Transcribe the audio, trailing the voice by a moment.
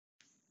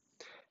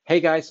Hey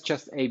guys,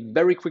 just a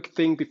very quick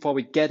thing before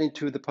we get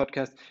into the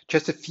podcast.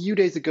 Just a few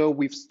days ago,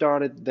 we've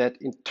started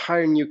that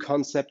entire new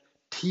concept,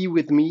 Tea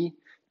with Me.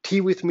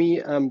 Tea with Me,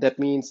 that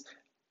means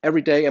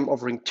every day I'm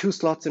offering two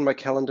slots in my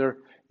calendar.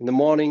 In the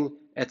morning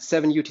at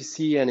 7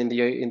 UTC and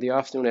in the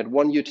afternoon at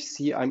 1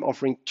 UTC, I'm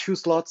offering two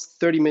slots,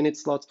 30-minute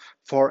slots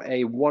for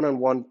a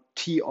one-on-one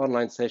tea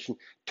online session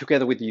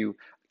together with you.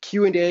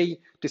 Q&A,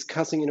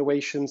 discussing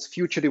innovations,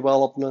 future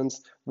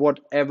developments,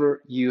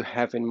 whatever you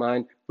have in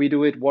mind. We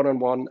do it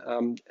one-on-one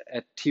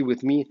at Tea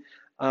with Me.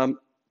 Um,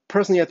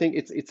 Personally, I think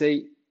it's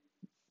a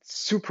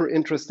super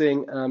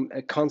interesting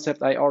a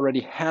concept. I already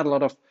had a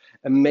lot of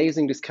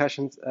amazing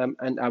discussions,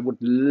 and I would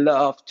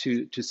love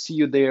to see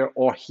you there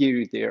or hear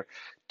you there.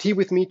 Tea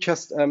with Me,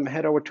 just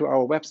head over to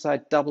our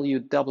website,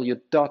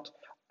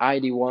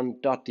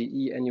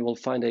 www.id1.de, and you will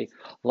find a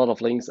lot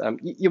of links.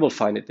 You will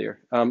find it there.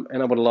 And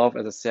I would love,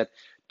 as I said,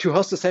 to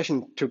host a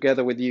session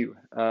together with you.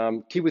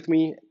 Tea with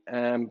Me,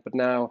 but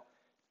now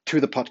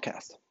to the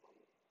podcast.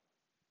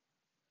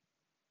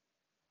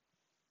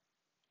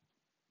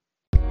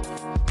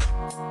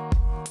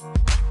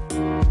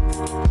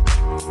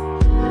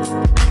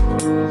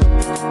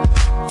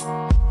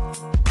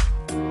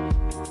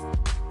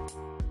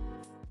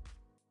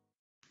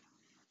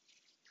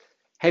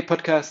 Hey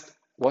podcast,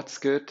 what's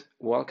good?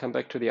 Welcome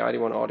back to the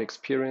ID1 Audio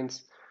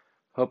Experience.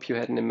 Hope you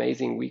had an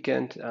amazing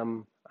weekend.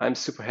 I'm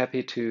super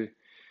happy to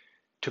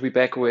be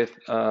back with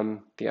the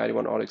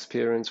ID1 Audio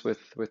Experience with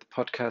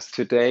podcast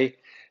today,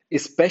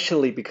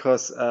 especially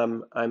because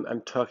I'm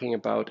talking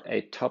about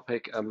a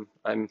topic I'm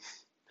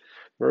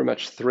very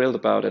much thrilled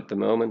about at the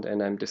moment,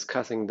 and I'm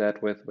discussing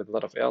that with a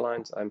lot of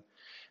airlines. I'm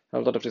a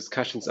lot of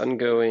discussions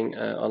ongoing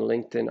on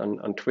LinkedIn,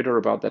 on Twitter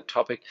about that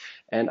topic.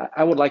 And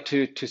I would like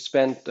to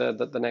spend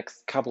the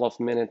next couple of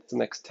minutes, the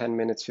next 10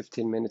 minutes,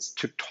 15 minutes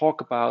to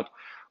talk about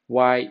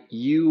why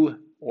you,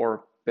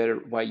 or better,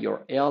 why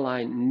your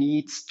airline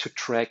needs to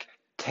track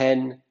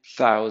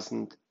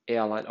 10,000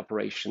 airline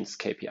operations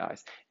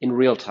KPIs in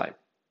real time.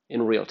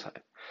 In real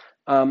time.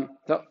 So,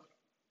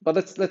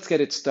 but let's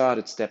get it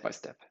started step by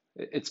step.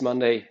 It's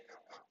Monday.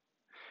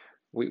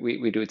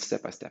 We do it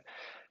step by step.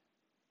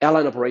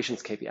 Airline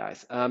operations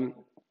KPIs.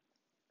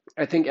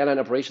 I think airline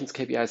operations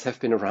KPIs have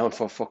been around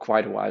for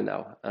quite a while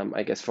now.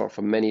 I guess for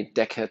many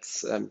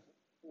decades,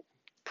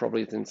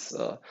 probably since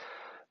the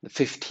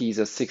 50s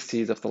or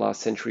 60s of the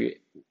last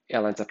century,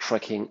 airlines are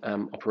tracking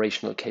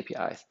operational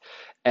KPIs.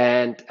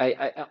 And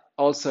I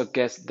also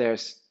guess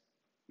there's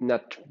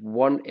not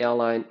one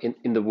airline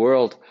in the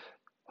world,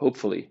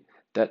 hopefully,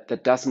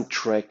 that doesn't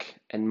track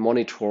and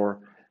monitor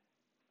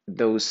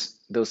those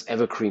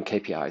evergreen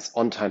KPIs: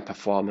 on-time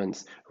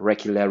performance,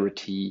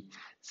 regularity,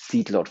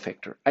 seat load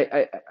factor.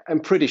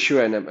 I'm pretty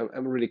sure, and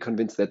I'm really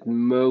convinced that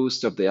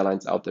most of the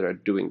airlines out there are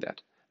doing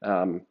that.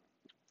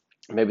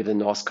 Maybe the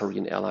North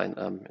Korean airline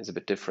is a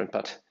bit different,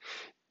 but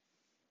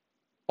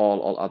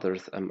all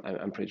others,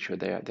 I'm pretty sure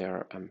they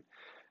are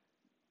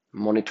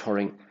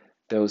monitoring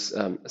those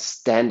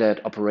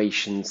standard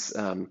operations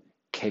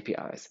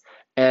KPIs.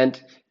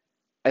 And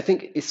I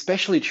think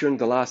especially during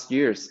the last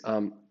years,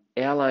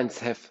 airlines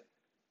have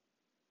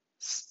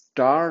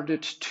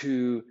started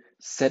to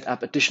set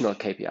up additional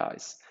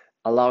KPIs,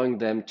 allowing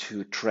them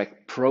to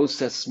track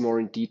process more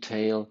in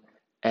detail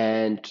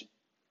and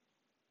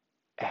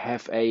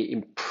have a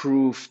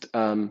improved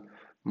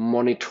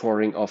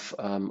monitoring of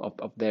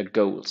their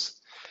goals.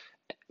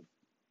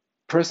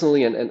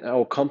 Personally, and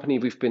our company,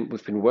 we've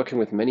been working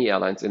with many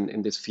airlines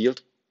in this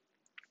field,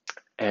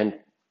 and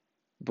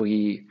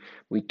we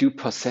do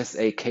possess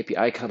a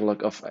KPI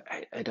catalog of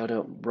I don't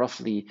know,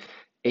 roughly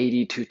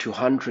 80 to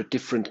 200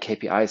 different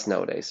KPIs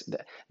nowadays.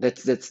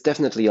 That's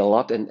definitely a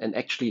lot, and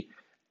actually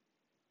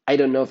I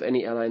don't know of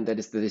any airline that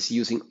is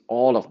using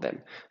all of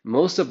them.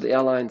 Most of the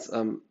airlines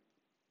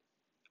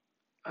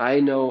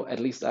I know,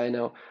 at least I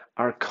know,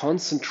 are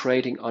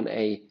concentrating on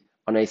a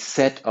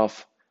set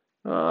of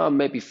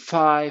maybe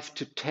 5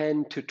 to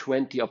 10 to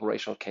 20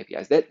 operational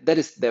KPIs. That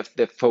is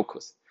their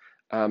focus.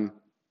 Um,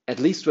 at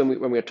least when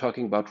we're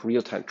talking about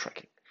real-time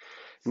tracking.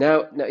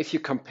 Now, if you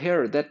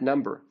compare that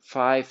number,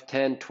 5,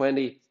 10,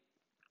 20,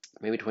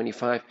 maybe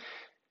 25,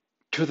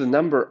 to the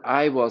number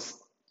I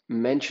was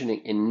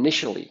mentioning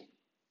initially,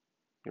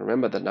 you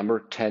remember the number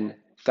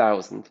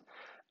 10,000,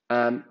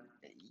 um,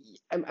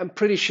 I'm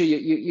pretty sure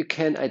you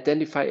can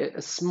identify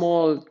a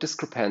small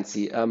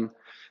discrepancy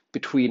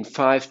between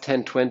 5,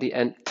 10, 20,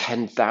 and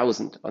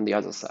 10,000 on the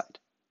other side.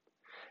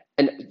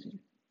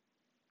 And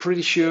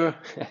pretty sure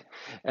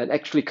and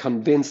actually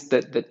convinced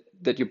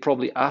that you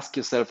probably ask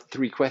yourself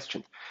three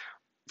questions.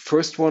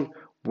 First one,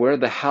 where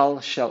the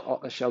hell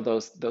shall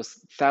those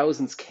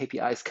thousands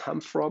KPIs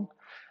come from?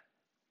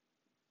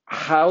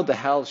 How the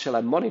hell shall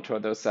I monitor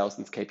those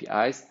thousands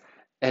KPIs?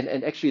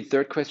 And actually,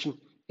 third question,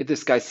 is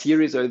this guy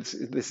serious, or is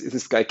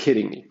this guy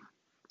kidding me?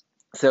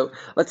 So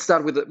let's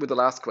start with the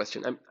last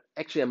question. I'm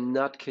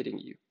not kidding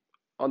you.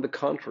 On the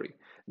contrary,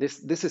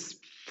 this is,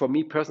 for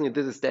me personally,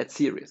 this is that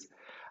serious.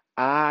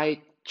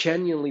 I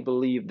genuinely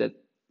believe that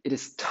it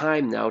is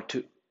time now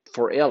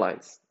for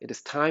airlines. It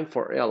is time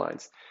for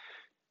airlines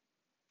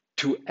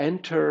to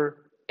enter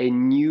a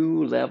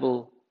new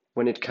level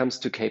when it comes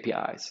to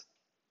KPIs.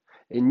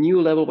 A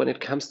new level when it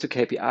comes to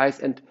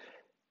KPIs, and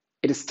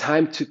it is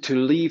time to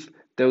leave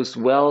those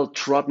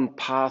well-trodden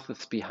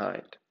paths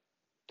behind.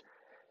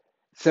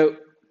 So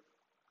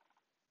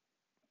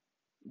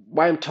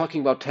why I'm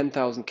talking about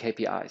 10,000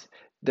 KPIs,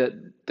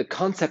 the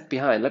concept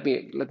behind, let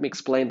me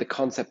explain the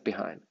concept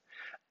behind.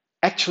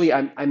 Actually,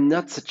 I'm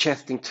not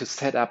suggesting to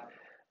set up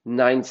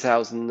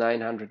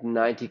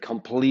 9,990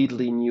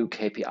 completely new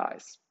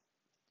KPIs.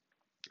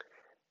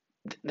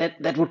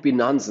 That would be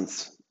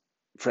nonsense,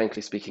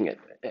 frankly speaking.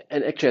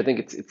 And actually, I think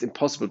it's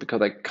impossible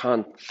because I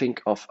can't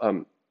think of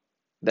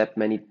that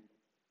many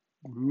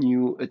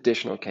new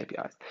additional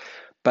KPIs.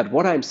 But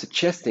what I'm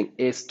suggesting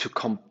is to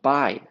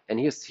combine, and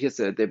here's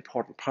the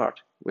important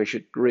part where you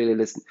should really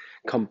listen,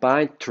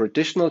 combine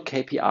traditional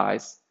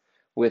KPIs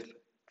with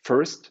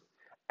first,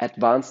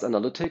 advanced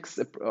analytic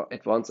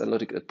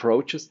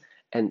approaches,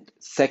 and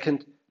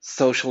second,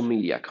 social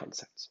media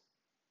concepts.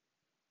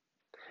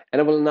 And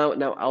I will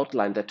now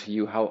outline that to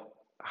you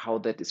how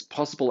that is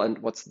possible and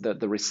what's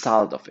the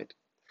result of it.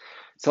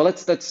 So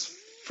let's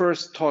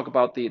first talk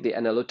about the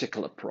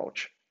analytical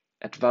approach,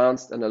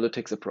 advanced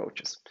analytics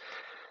approaches.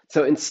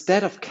 So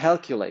instead of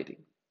calculating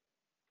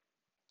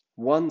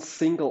one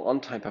single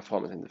on-time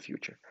performance in the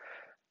future,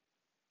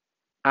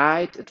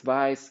 I'd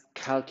advise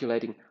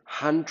calculating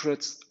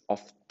hundreds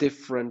of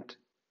different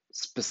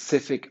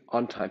specific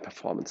on-time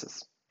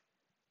performances.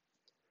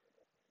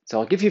 So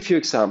I'll give you a few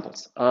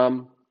examples.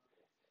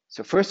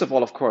 So first of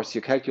all, of course,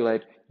 you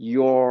calculate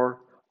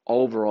your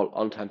overall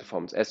on-time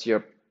performance as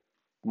you're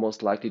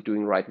most likely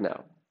doing right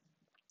now.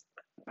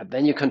 But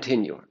then you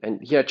continue,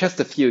 and here are just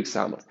a few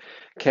examples.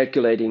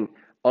 Calculating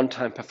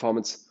on-time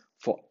performance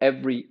for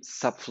every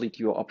subfleet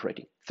you are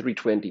operating,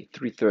 320,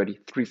 330,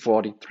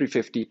 340,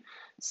 350,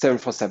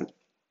 747,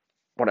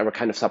 whatever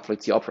kind of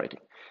subfleets you're operating.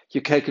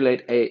 You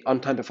calculate a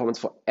on-time performance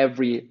for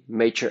every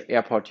major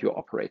airport you're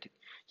operating.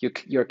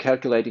 You're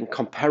calculating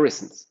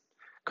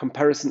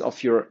comparison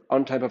of your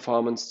on-time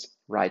performance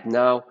right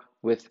now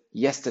with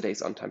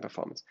yesterday's on-time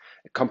performance,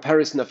 a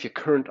comparison of your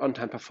current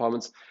on-time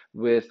performance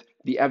with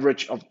the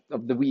average of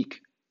the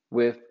week,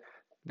 with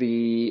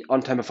the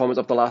on-time performance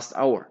of the last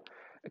hour,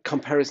 a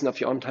comparison of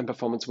your on-time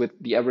performance with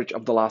the average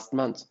of the last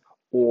month,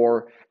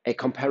 or a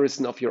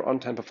comparison of your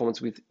on-time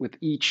performance with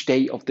each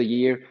day of the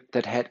year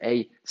that had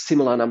a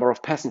similar number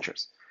of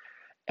passengers,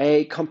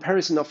 a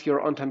comparison of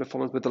your on-time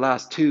performance with the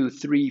last 2,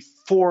 3,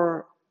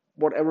 4,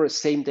 whatever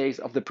same days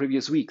of the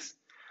previous weeks,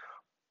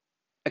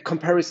 a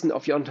comparison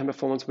of your on-time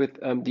performance with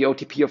the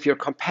OTP of your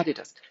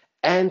competitors,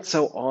 and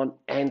so on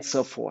and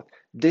so forth.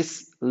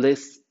 This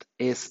list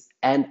is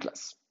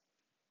endless,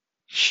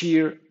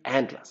 sheer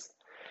endless.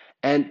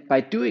 And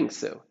by doing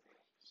so,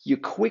 you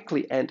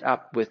quickly end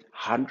up with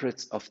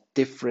hundreds of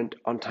different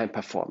on-time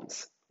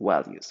performance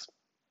values.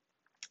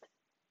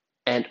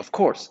 And of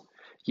course,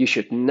 you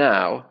should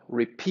now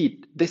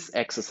repeat this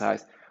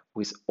exercise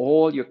with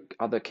all your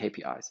other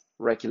KPIs: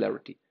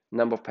 regularity,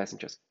 number of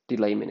passengers,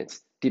 delay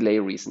minutes, delay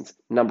reasons,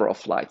 number of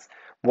flights,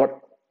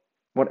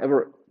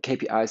 whatever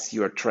KPIs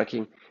you are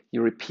tracking,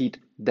 you repeat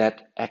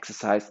that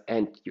exercise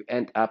and you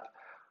end up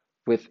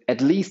with at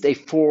least a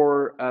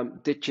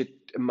 4-digit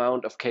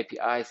amount of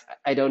KPIs.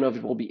 I don't know if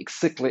it will be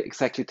exactly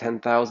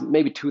 10,000,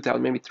 maybe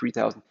 2,000, maybe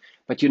 3,000,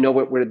 but you know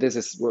where this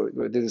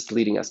is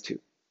leading us to.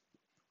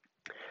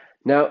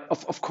 Now,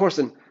 of course,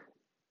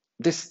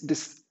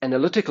 this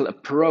analytical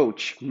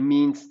approach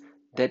means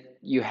that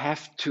you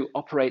have to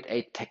operate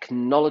a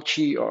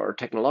technology or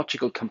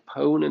technological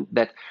component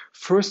that,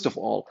 first of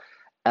all,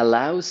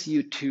 allows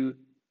you to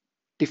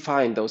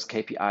define those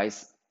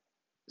KPIs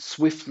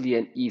swiftly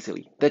and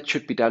easily. That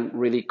should be done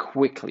really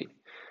quickly.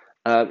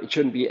 It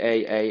shouldn't be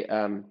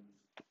a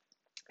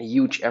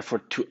huge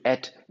effort to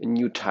add a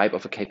new type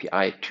of a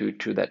KPI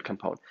to that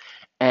component.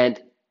 And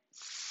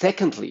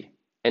secondly,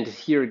 and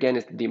here again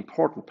is the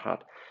important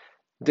part,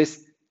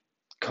 this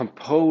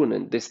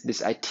component,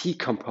 this IT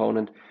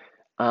component,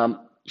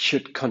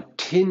 should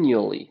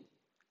continually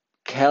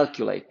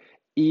calculate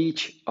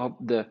each of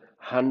the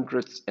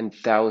hundreds and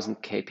thousands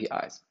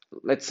KPIs.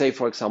 Let's say,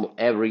 for example,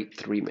 every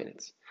 3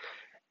 minutes.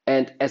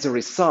 And as a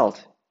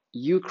result,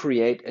 you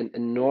create an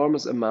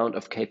enormous amount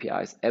of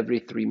KPIs every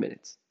 3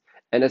 minutes.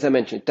 And as I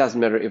mentioned, it doesn't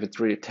matter if it's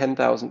really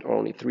 10,000 or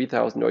only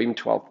 3,000 or even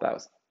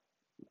 12,000.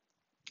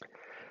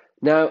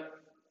 Now,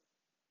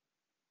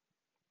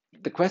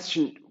 the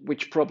question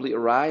which probably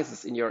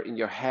arises in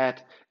your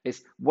head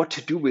is what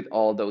to do with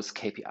all those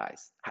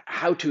KPIs,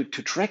 how to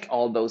track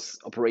all those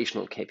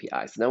operational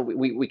KPIs. Now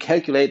we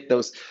calculate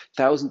those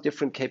 1,000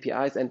 different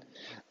KPIs, and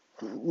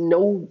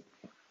no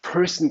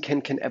person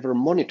can ever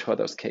monitor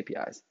those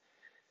KPIs.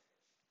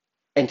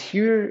 And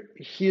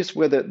here's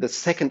where the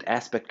second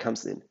aspect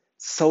comes in: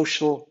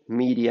 social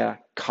media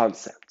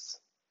concepts.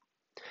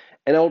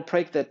 And I'll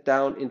break that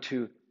down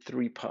into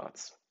 3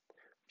 parts.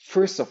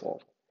 First of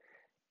all,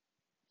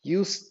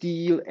 you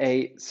steal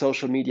a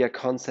social media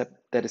concept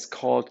that is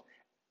called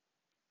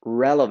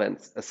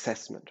relevance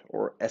assessment,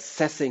 or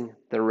assessing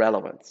the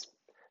relevance.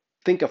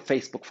 Think of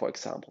Facebook, for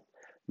example.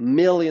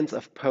 millions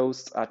of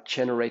posts are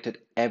generated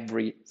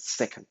every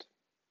second.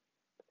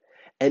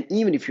 And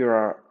even if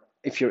your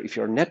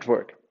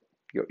network,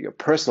 your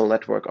personal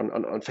network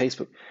on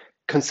Facebook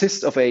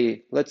consists of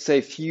let's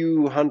say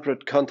few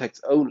hundred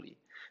contacts only,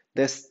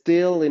 there's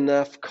still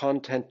enough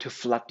content to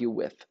flood you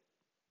with.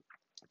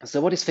 So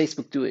what is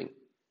Facebook doing?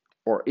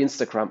 Or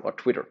Instagram or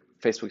Twitter?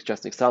 Facebook is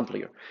just an example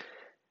here.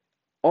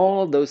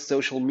 All those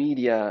social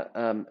media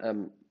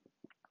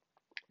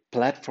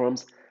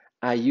platforms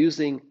are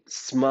using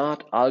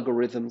smart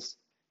algorithms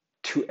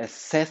to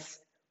assess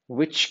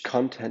which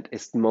content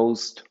is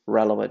most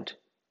relevant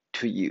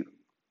to you.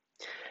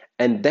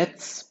 And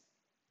that's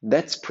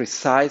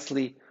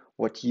precisely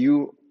what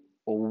you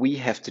or we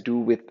have to do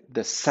with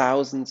the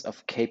thousands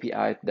of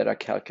KPIs that are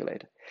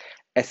calculated,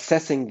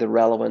 assessing the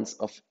relevance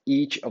of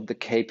each of the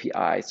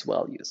KPIs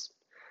values.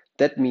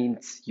 That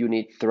means you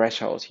need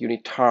thresholds, you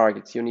need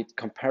targets, you need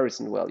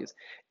comparison values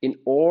in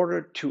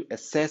order to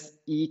assess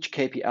each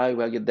KPI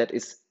value that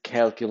is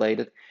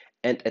calculated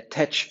and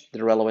attach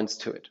the relevance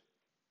to it.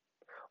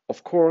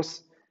 Of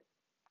course,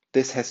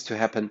 this has to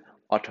happen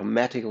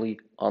automatically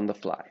on the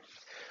fly.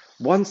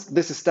 Once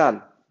this is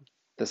done,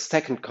 the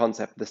second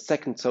concept, the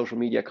second social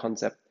media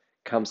concept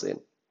comes in.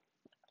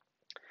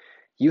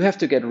 You have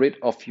to get rid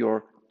of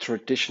your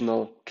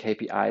traditional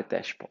KPI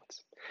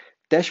dashboards.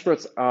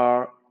 Dashboards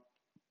are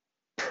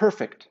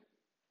perfect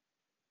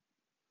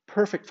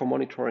for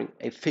monitoring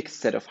a fixed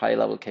set of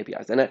high-level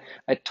KPIs. And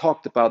I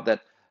talked about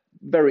that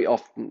very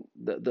often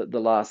the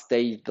last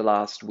day, the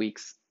last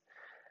weeks.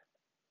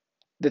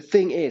 The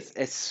thing is,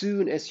 as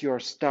soon as you're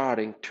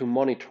starting to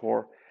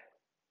monitor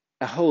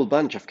a whole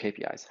bunch of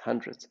KPIs,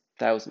 hundreds,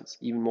 thousands,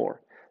 even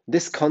more,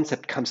 this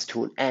concept comes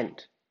to an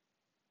end.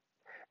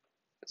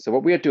 So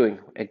what we are doing,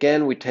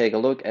 again, we take a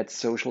look at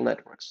social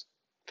networks,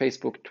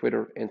 Facebook,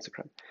 Twitter,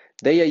 Instagram.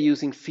 They are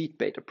using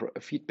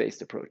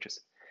feed-based approaches.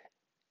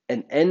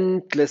 An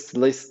endless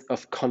list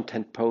of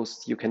content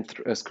posts you can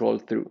scroll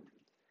through.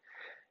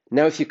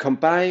 Now, if you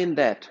combine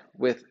that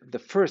with the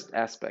first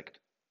aspect,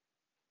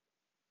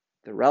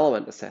 the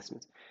relevant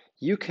assessments,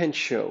 you can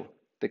show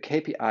the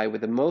KPI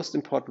with the most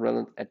important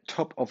relevance at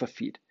top of a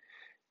feed.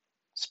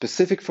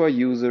 Specific for a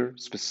user,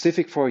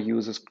 specific for a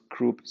users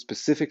group,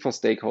 specific for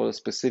stakeholders,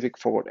 specific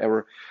for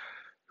whatever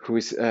who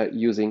is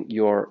using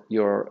your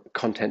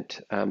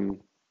content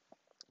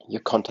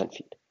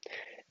feed.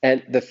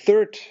 And the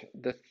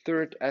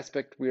third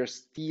aspect we are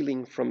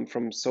stealing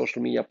from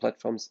social media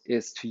platforms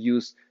is to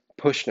use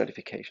push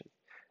notification.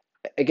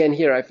 Again,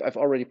 here I've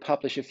already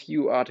published a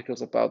few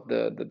articles about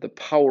the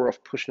power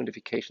of push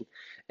notification.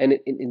 And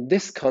in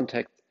this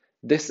context,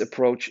 this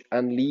approach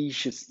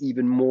unleashes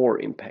even more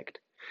impact.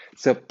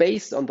 So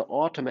based on the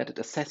automated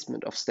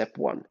assessment of step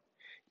 1,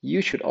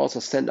 you should also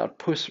send out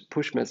push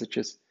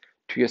messages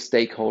to your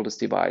stakeholders'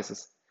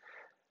 devices.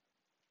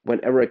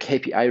 Whenever a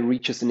KPI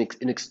reaches an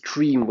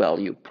extreme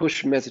value,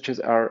 push messages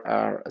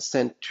are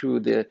sent to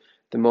the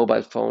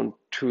mobile phone,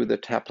 to the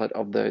tablet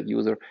of the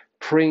user,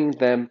 bring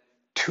them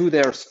to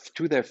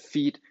their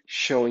feed,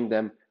 showing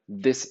them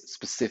this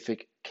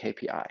specific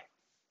KPI.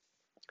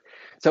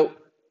 So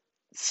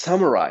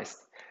summarized,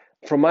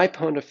 from my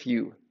point of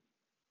view,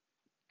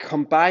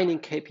 combining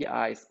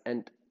KPIs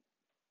and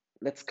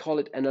let's call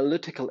it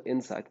analytical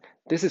insight,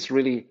 this is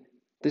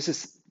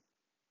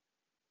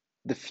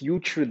the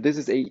future. This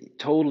is a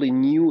totally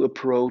new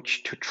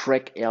approach to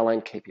track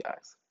airline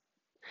KPIs.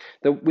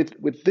 Now,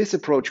 with this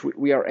approach,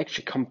 we are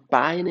actually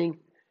combining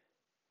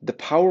the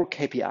power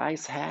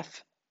KPIs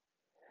have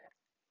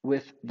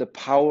with the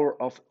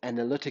power of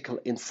analytical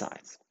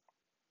insights.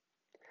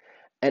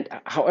 And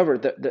however,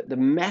 the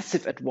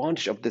massive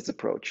advantage of this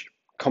approach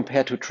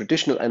compared to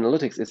traditional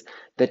analytics is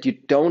that you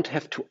don't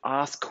have to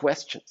ask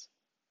questions.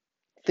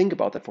 Think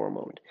about that for a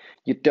moment.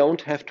 You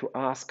don't have to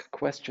ask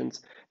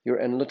questions. Your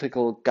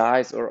analytical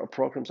guys or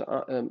programs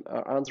are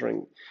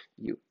answering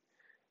you.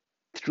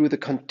 Through the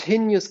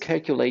continuous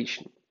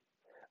calculation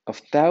of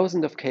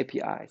thousands of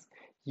KPIs,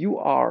 you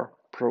are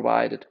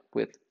provided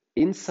with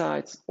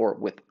insights or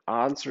with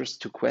answers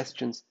to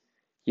questions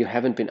you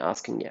haven't been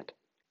asking yet.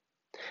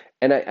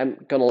 And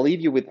I'm going to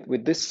leave you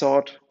with this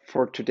thought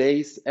for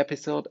today's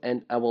episode,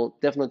 and I will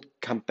definitely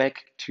come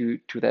back to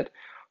that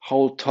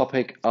whole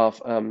topic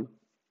of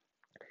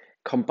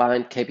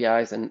combined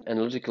KPIs and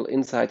analytical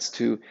insights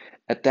to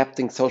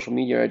adapting social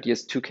media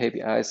ideas to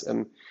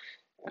KPIs.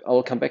 I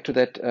will come back to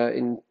that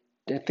in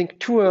I think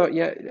two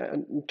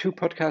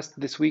podcasts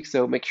this week.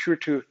 So make sure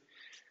to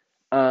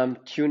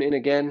tune in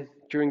again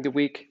during the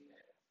week.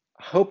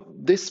 Hope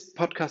this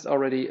podcast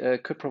already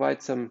could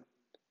provide some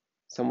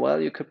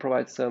value, could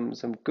provide some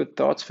good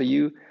thoughts for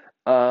you.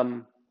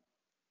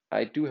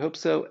 I do hope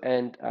so,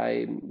 and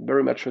I'm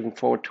very much looking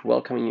forward to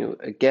welcoming you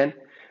again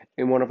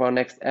in one of our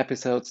next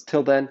episodes.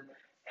 Till then,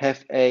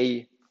 have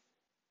a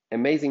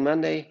amazing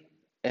Monday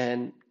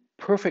and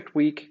perfect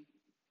week.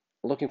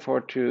 Looking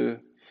forward to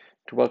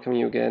welcoming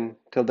you again.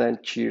 Till then,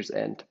 cheers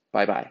and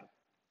bye-bye.